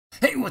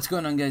Hey, what's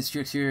going on, guys?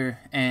 TWreckx here,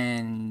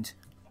 and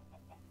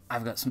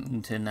I've got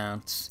something to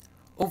announce.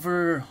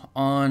 Over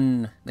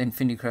on the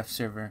MineCraft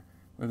server,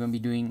 we're going to be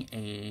doing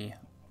a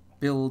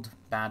build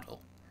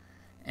battle.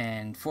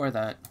 And for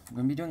that, we're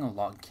going to be doing a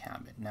log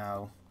cabin.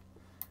 Now,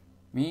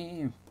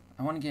 I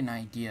want to get an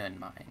idea in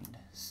mind.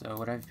 So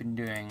what I've been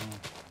doing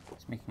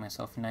is making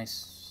myself a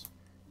nice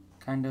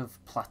kind of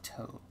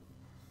plateau.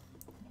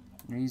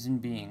 The reason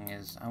being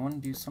is I want to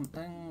do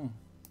something,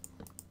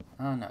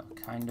 I don't know,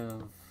 kind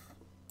of...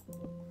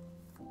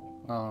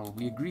 Well,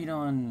 we agreed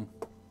on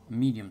a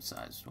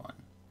medium-sized one.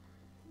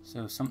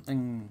 So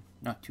something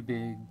not too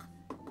big,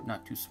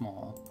 not too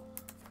small.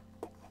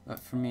 But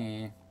for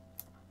me,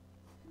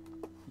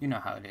 you know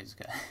how it is,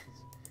 guys.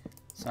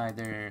 It's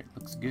either it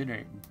looks good or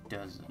it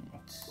doesn't.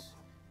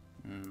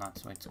 And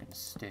that's why it's gonna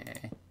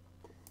stay.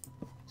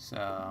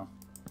 So,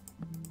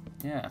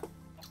 yeah.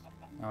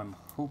 Now I'm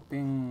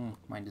hoping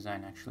my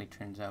design actually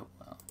turns out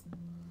well.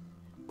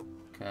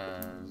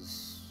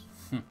 Because...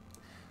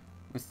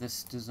 with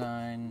this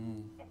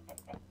design,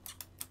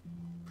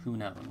 who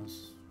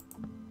knows?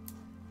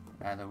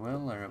 It either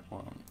will or it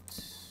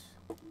won't.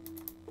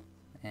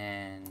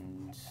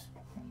 And,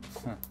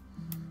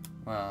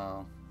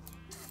 well,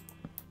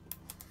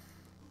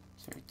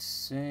 sorry to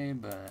say,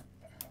 but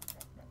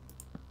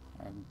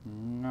I'm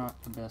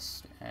not the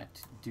best at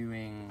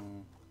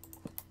doing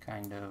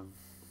kind of,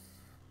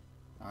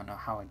 I don't know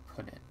how I'd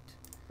put it.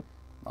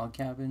 Log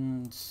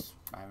cabins,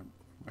 I haven't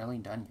really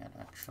done yet,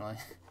 actually.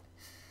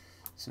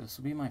 So this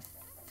will be my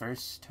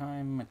first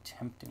time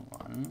attempting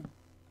one.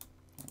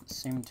 At the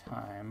same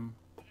time,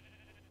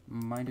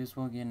 might as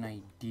well get an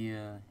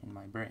idea in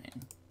my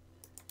brain.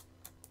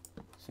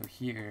 So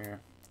here,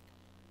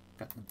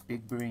 got the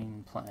big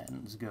brain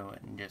plans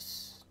going,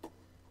 just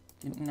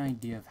get an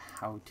idea of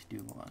how to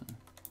do one.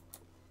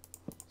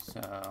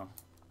 So,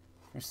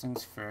 first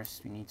things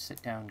first, we need to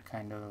sit down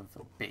kind of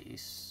a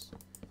base.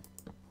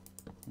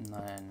 And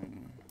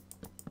then,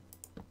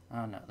 I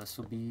don't know, this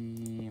will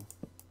be...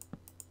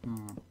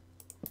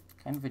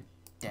 kind of a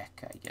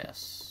deck, I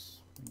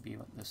guess, would be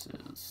what this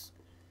is.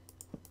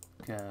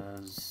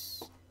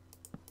 Because,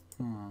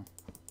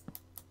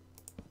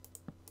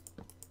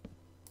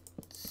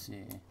 let's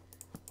see.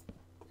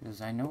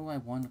 Because I know I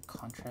want to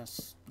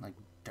contrast, like,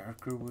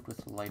 darker wood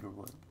with lighter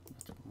wood.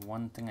 That's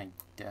one thing I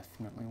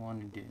definitely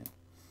want to do.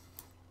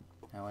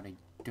 Now, what I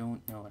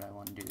don't know what I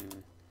want to do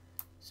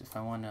is if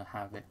I want to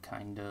have it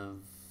kind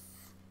of...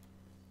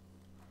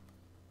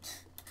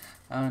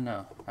 I don't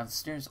know, have the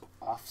stairs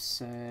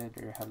offset,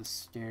 or have the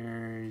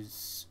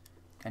stairs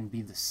kind of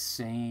be the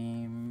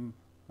same,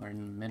 or in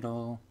the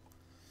middle.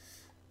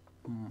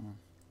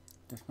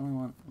 Definitely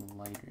want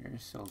lighter,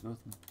 so I'll go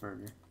with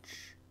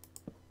birch.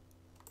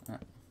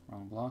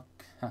 Wrong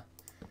block.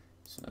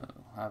 So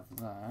have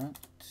that,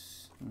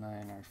 and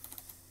then our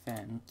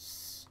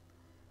fence.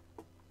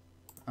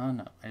 I don't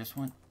know, I just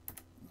want,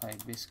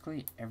 like,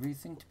 basically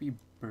everything to be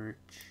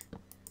birch,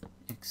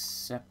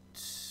 except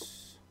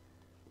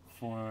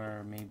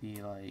for maybe,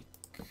 like,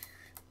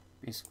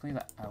 basically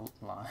the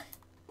outline,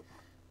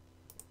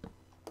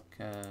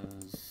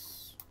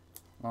 because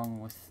along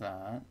with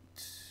that,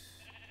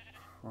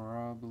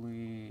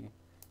 probably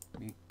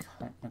be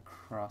cutting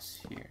across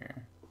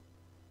here.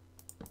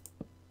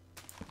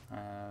 I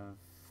have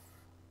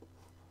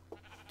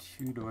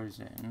 2 doors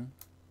in,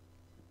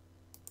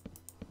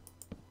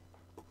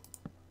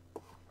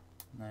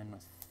 and then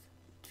with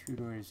 2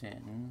 doors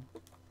in,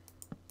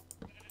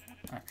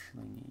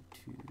 actually need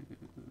to do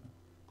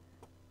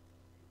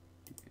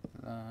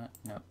that.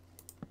 Nope.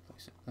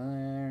 Place it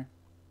there.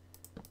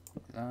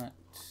 Do that.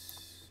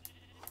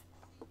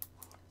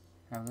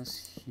 Have this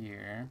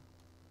here.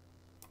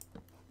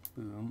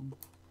 Boom.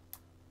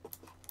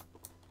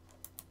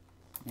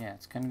 Yeah,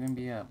 it's kind of going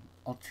to be a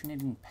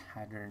alternating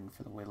pattern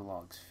for the way the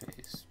logs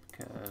face,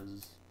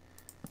 because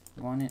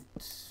you want it,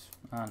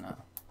 I don't know.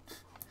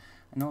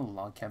 I know a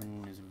log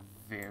cabin is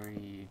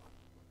very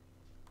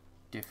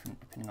different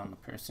depending on the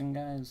person,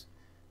 guys.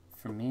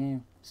 For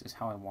me, this is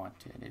how I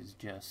want it, is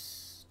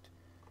just,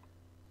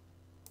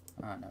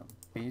 I don't know,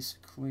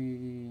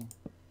 basically,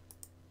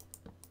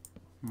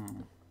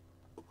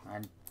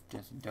 I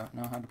just don't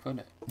know how to put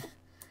it.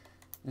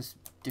 Just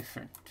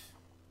different.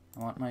 I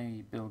want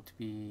my build to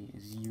be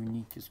as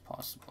unique as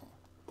possible,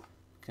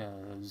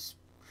 because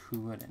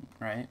who wouldn't,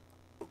 right?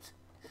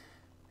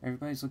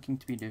 Everybody's looking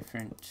to be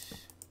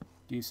different,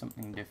 do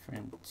something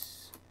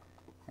different,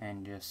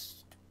 and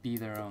just be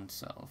their own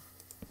self.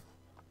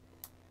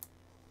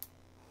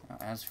 Now,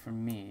 as for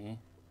me,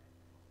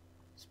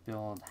 this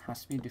build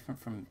has to be different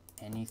from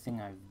anything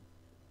I've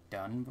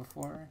done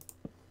before,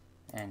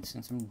 and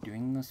since I'm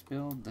doing this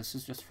build, this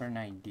is just for an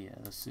idea.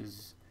 This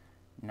is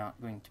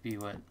not going to be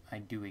what I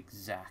do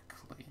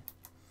exactly,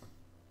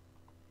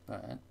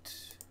 but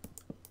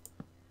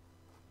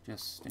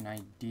just an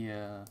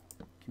idea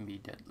can be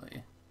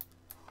deadly.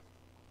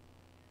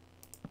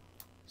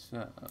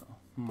 So,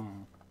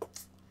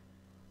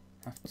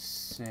 have to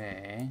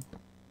say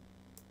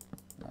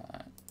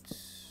that,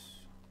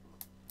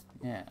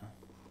 yeah,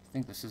 I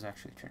think this is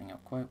actually turning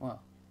out quite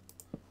well.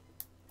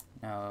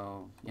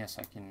 Now, yes,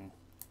 I can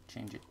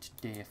change it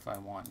today if I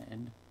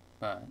wanted,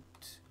 but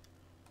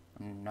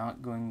I'm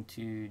not going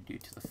to, due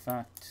to the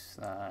fact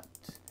that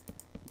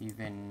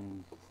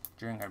even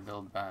during our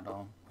build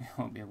battle, we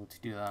won't be able to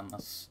do that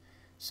unless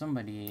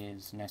somebody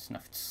is nice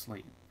enough to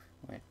sleep,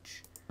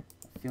 which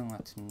I feel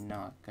that's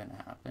not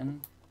gonna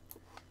happen.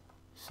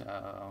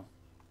 So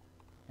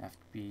I have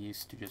to be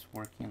used to just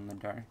working in the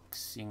dark,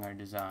 seeing our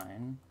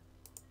design.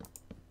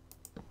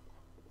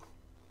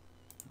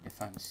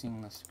 If I'm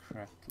seeing this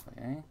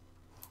correctly,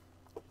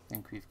 I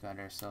think we've got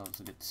ourselves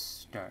a good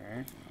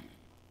start.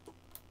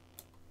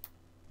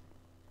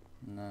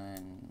 And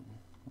then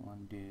I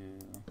want to do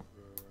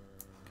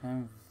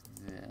kind of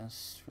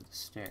this for the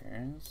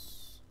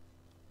stairs.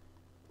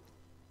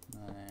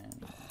 Then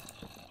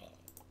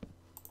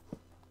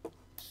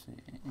let's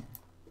see.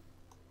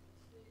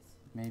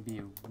 Maybe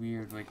a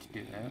weird way to do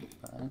it,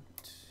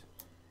 but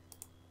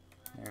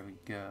there we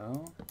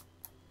go.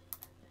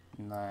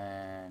 And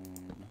then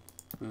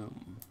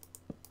boom.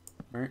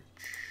 Birch.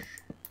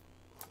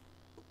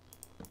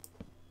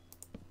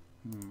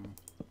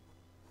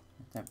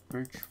 With that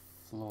birch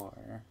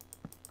floor,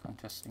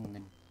 contrasting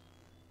the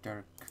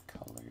dark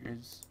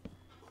colors,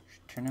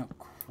 should turn out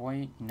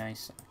quite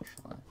nice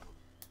actually.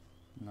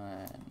 And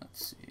then,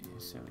 let's see,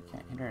 so we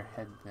can't hit our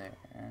head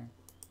there,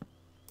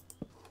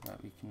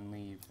 but we can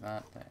leave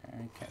that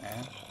there,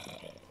 okay.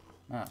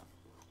 Oh,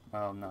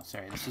 well no,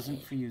 sorry, this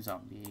isn't for you,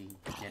 zombie,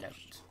 get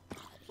out.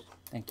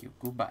 Thank you,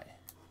 goodbye.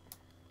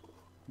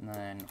 And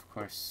then, of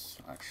course,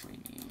 we'll actually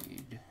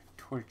need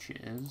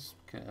torches,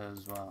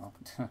 because, well,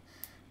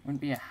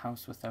 wouldn't be a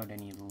house without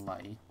any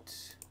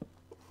light.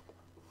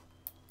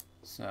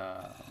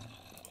 So,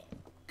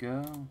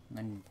 go, and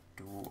then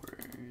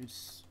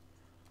doors.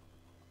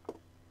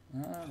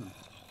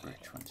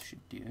 Which ones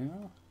should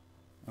do?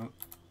 Oh,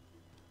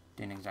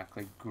 didn't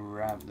exactly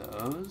grab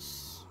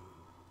those.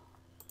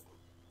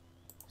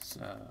 So,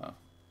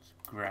 let's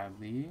grab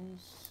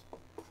these,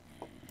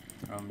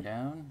 throw them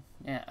down.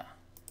 Yeah,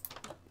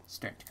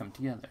 start to come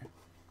together.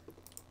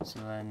 So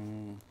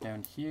then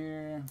down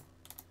here,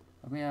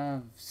 we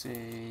have,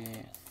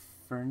 say,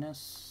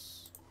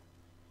 furnace.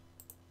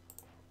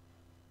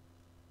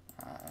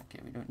 Okay,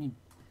 we don't need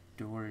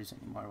doors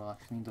anymore. We'll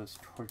actually need those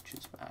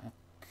torches back.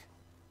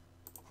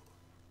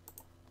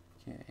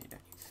 Okay, don't need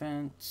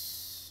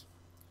fence.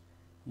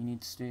 You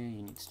need stay,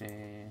 you need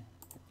stay.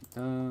 Don't need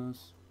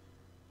those.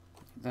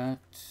 That.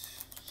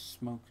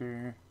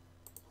 Smoker.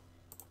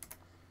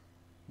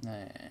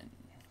 Then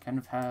kind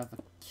of have a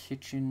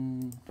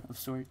kitchen of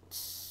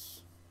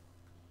sorts.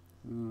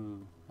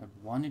 Ooh, I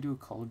want to do a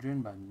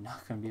cauldron, but I'm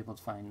not going to be able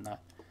to find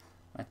that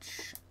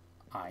much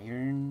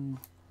iron.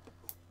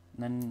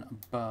 And then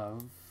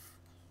above,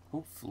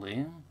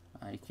 hopefully,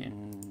 I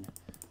can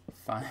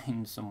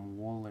find some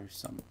wool or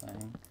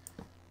something,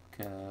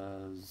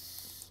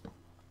 because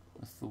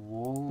with the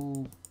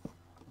wool,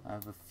 I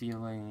have a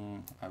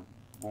feeling I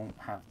won't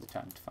have the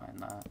time to find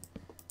that.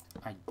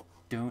 I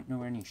don't know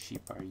where any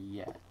sheep are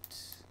yet.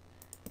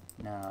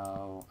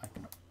 Now, I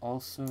can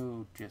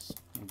also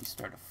just maybe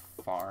start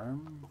a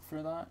farm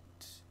for that.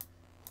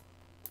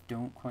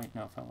 Don't quite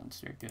know if I want to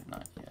start doing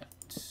that yet.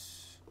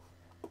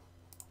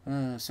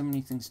 So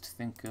many things to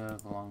think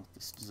of along with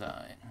this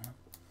design.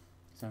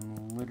 So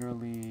I'm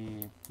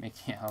literally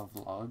making it out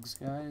of logs,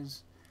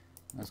 guys.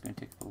 That's going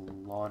to take a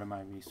lot of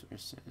my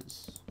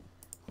resources.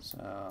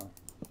 So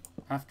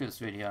after this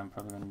video, I'm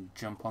probably going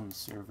to jump on the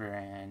server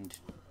and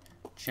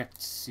check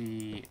to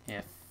see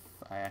if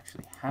I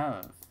actually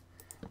have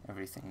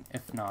everything.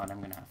 If not, I'm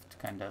going to have to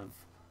kind of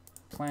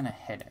plan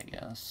ahead, I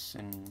guess,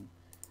 and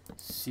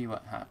see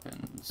what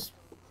happens.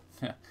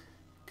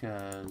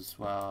 Because,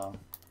 well,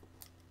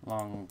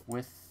 along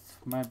with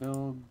my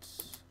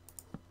builds,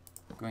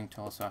 I'm going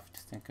to also have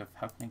to think of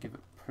how can I give it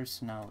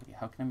personality,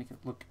 how can I make it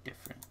look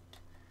different,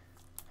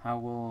 how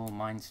will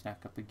mine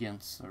stack up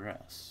against the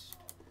rest.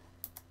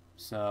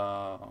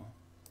 So,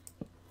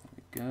 there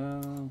we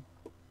go,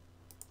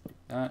 do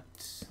that,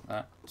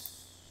 over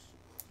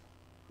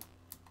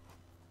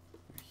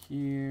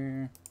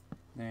here,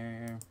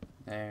 there,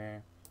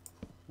 there,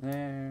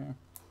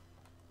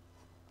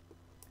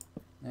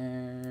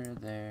 and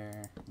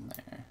there.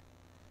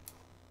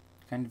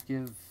 Kind of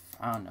give,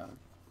 I don't know,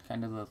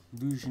 kind of the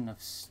illusion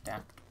of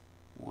stacked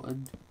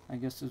wood, I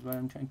guess is what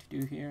I'm trying to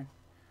do here.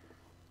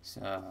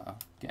 So,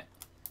 got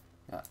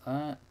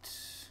that.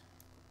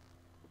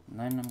 And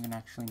then I'm going to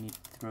actually need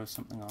to throw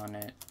something on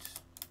it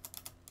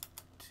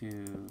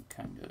to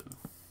kind of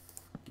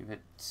give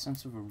it a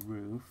sense of a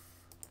roof.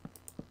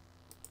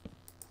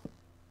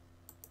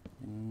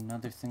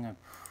 Another thing I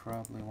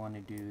probably want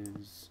to do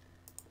is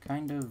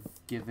kind of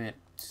give it,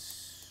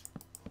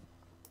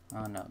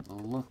 I don't know, the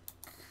look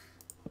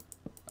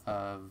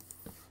of,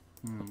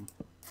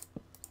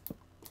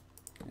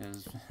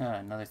 because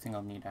another thing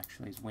I'll need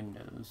actually is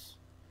windows.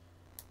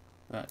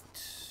 But,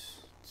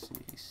 let's see,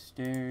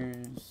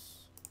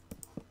 stairs,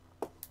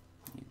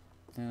 need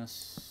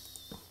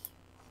this,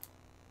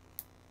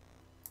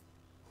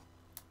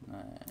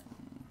 then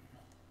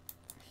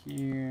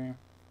here,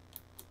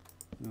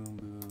 boom,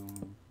 boom,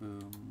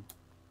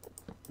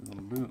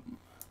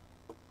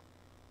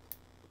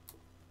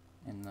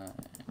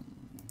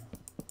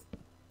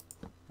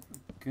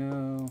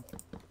 go.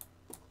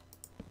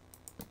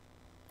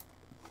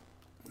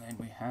 And then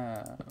we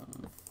have,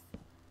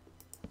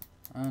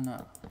 I don't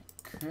know, I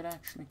could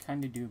actually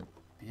kind of do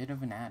a bit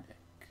of an attic.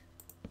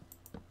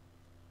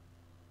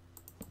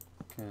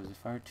 Because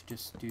if I were to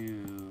just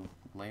do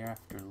layer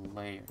after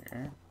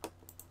layer,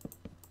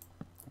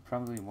 I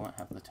probably won't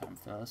have the time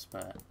for this,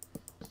 but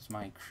this is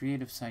my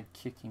creative side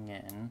kicking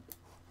in.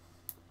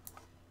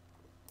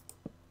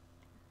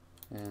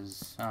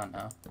 Is, I don't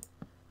know,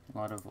 a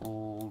lot of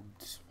old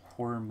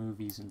horror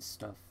movies and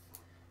stuff.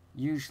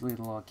 Usually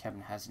the log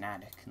cabin has an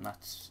attic, and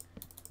that's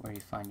where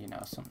you find, you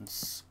know, something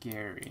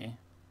scary,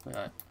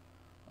 but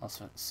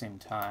also at the same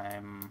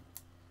time,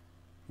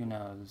 who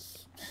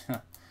knows,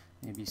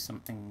 maybe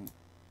something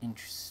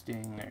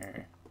interesting,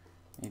 or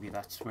maybe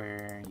that's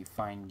where you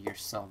find your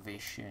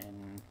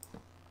salvation.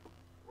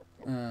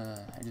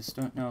 I just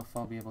don't know if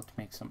I'll be able to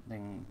make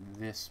something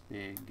this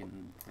big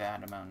in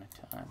that amount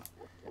of time,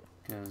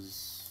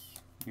 because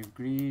you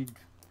agreed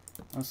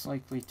most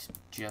likely to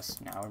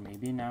just an hour,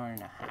 maybe an hour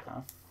and a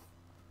half,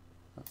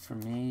 but for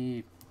me,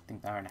 I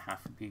think the hour and a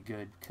half would be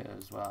good,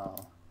 because,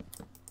 well,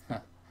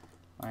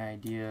 my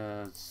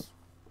idea is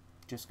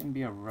just going to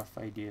be a rough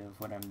idea of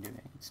what I'm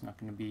doing. It's not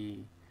going to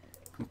be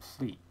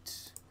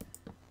complete,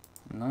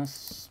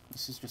 unless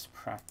this is just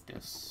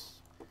practice.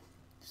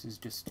 This is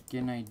just to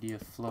get an idea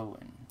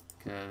flowing,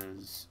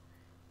 because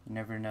you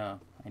never know,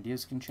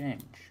 ideas can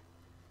change.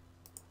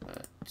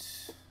 But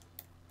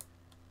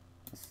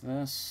with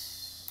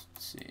this,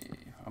 let's see,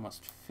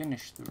 almost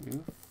finished the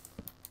roof.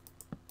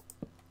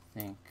 I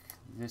think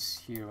this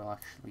here will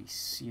actually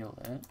seal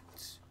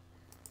it.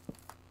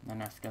 And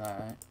then after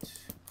that,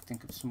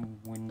 think of some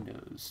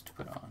windows to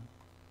put on.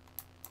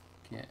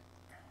 Okay.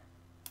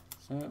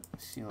 So,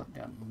 seal it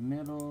down the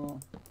middle.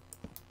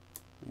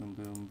 Boom,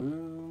 boom,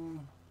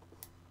 boom.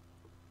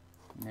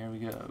 And there we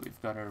go.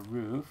 We've got our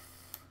roof.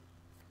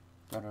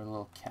 Got our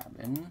little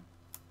cabin.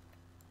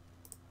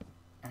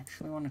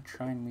 Actually, I want to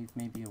try and leave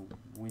maybe a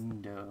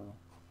window of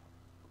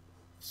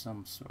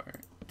some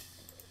sort.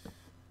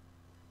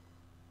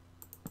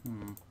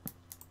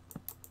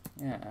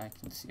 Yeah, I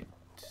can see it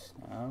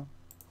now.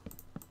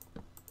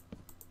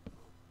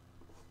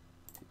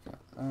 Take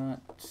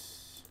out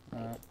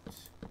that.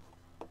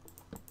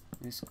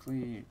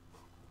 Basically,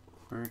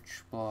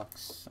 birch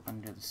blocks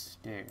under the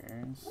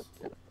stairs.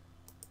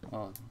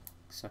 Well,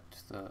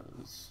 except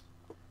those.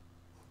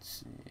 Let's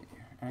see.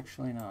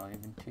 Actually, no,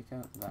 even take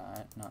out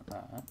that, not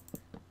that.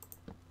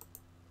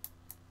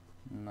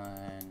 And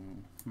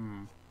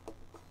then,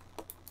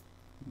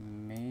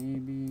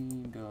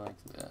 maybe go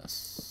like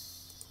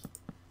this.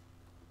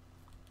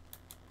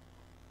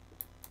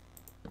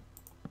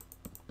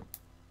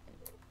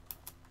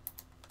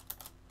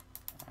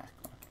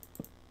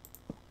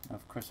 Now,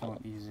 of course, I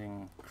won't be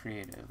using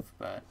creative,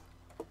 but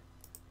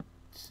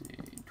let's see.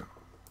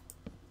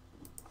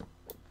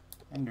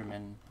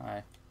 Enderman,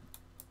 hi.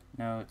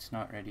 No, it's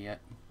not ready yet.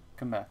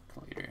 Come back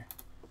later.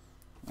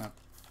 Now,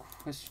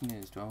 question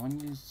is, do I want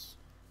to use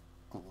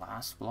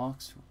glass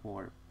blocks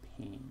or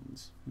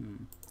panes?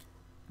 I'm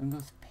gonna go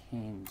with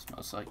panes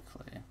most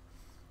likely,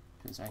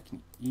 because I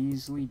can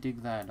easily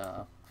dig that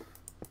up,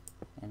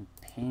 and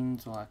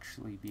panes will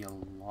actually be a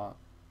lot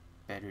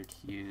better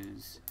to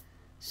use,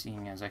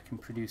 seeing as I can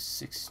produce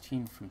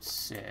 16 from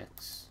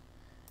 6,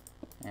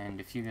 and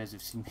if you guys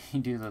have seen me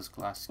do those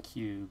glass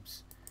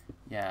cubes,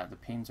 yeah, the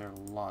panes are a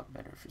lot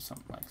better for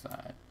something like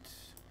that.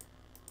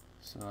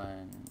 So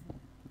then,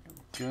 there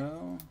we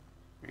go,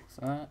 break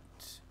that.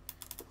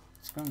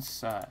 Let's go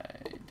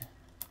inside.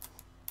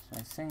 So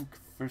I think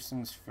first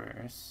things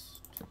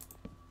first,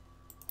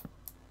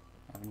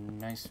 I have a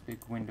nice big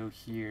window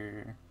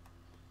here.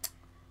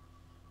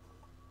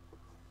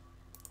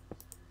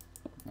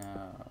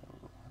 Now,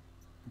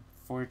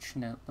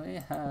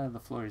 unfortunately, the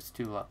floor is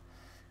too low,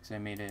 because I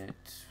made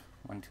it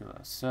one too low.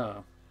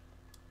 So,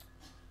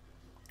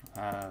 I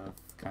have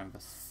kind of a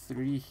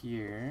 3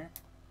 here,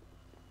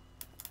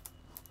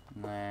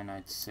 and then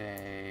I'd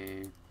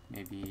say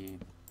maybe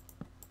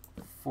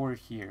 4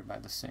 here by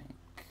the sink,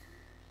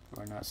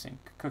 or not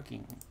sink,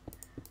 cooking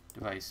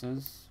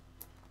devices.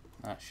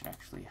 That should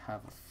actually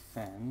have a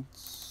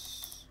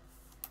fence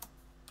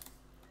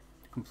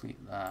to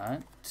complete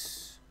that.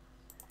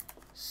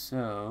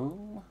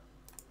 So,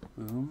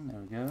 boom,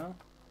 there we go.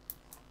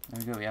 There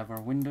we go, we have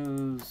our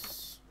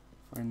windows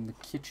for in the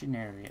kitchen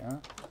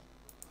area.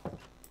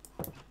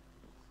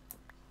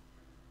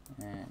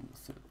 And we'll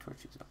throw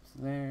torches up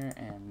there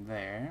and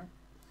there.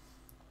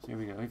 So here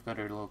we go, we've got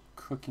our little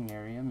cooking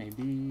area,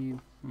 maybe,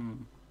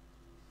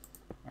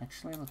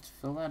 actually, let's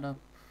fill that up.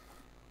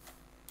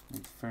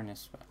 Need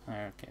furnace,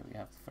 okay, we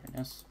have the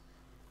furnace.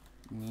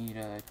 Need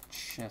a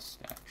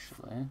chest,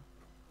 actually.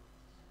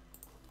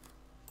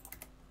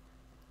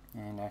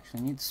 And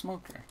actually need the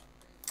smoker.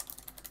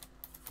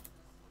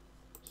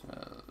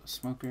 So,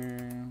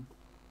 smoker,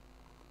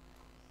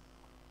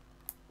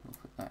 we'll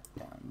put that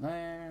down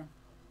there.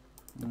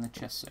 And the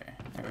chest there.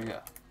 There we go.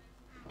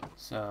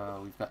 So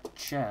we've got the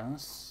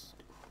chest.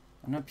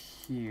 And up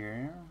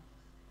here,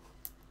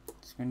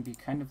 it's going to be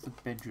kind of the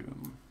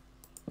bedroom.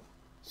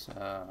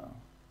 So,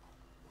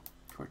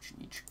 torch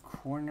in each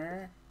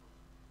corner.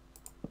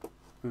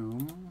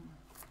 Boom.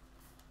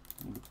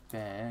 And the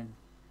bed.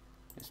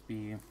 Just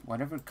be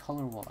whatever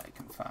color wool I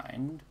can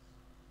find.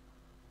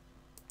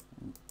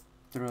 And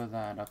throw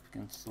that up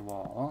against the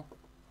wall.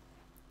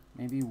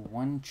 Maybe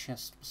one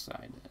chest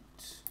beside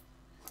it.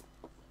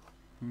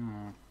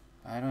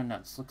 I don't know.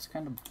 This looks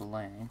kind of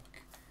blank.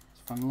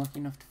 So if I'm lucky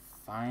enough to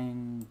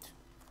find,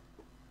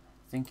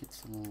 I think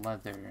it's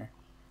leather,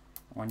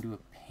 I want to do a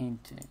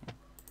painting.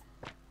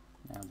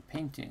 Now the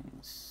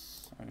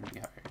paintings are going to be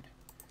hard.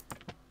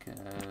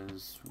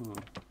 Because, ooh,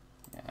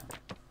 yeah.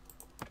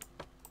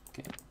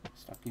 Okay,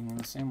 stop using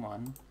the same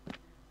one.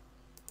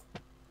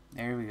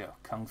 There we go.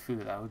 Kung Fu.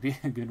 That would be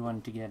a good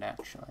one to get,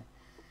 actually.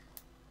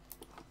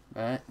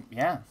 But,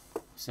 yeah.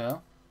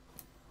 So,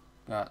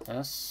 got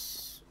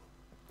this.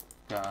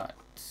 Got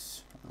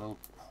a little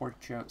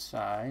porch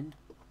outside.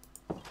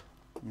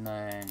 And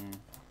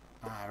then,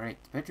 right,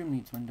 the bedroom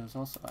needs windows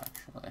also,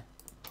 actually.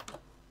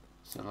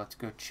 So let's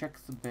go check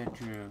the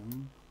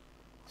bedroom.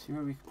 See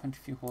where we can punch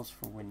a few holes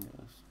for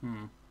windows.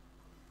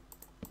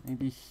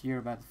 Maybe here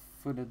by the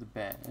foot of the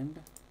bed.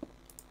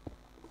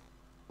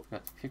 We've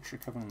got the picture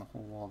covering the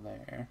whole wall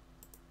there.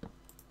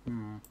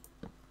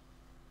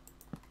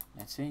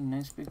 I'd say a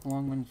nice big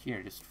long one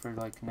here, just for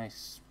like a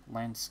nice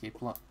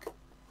landscape look.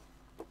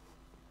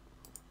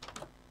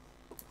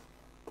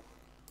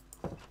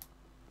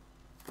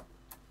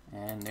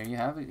 And there you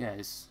have it,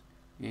 guys.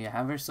 You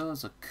have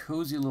ourselves a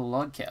cozy little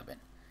log cabin.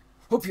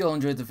 Hope you all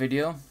enjoyed the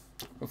video.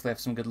 Hopefully I have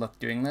some good luck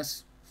doing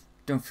this.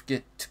 Don't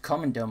forget to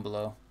comment down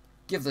below.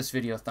 Give this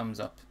video a thumbs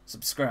up.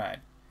 Subscribe.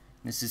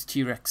 This is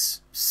TWreckx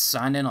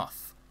signing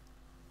off.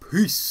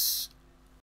 Peace!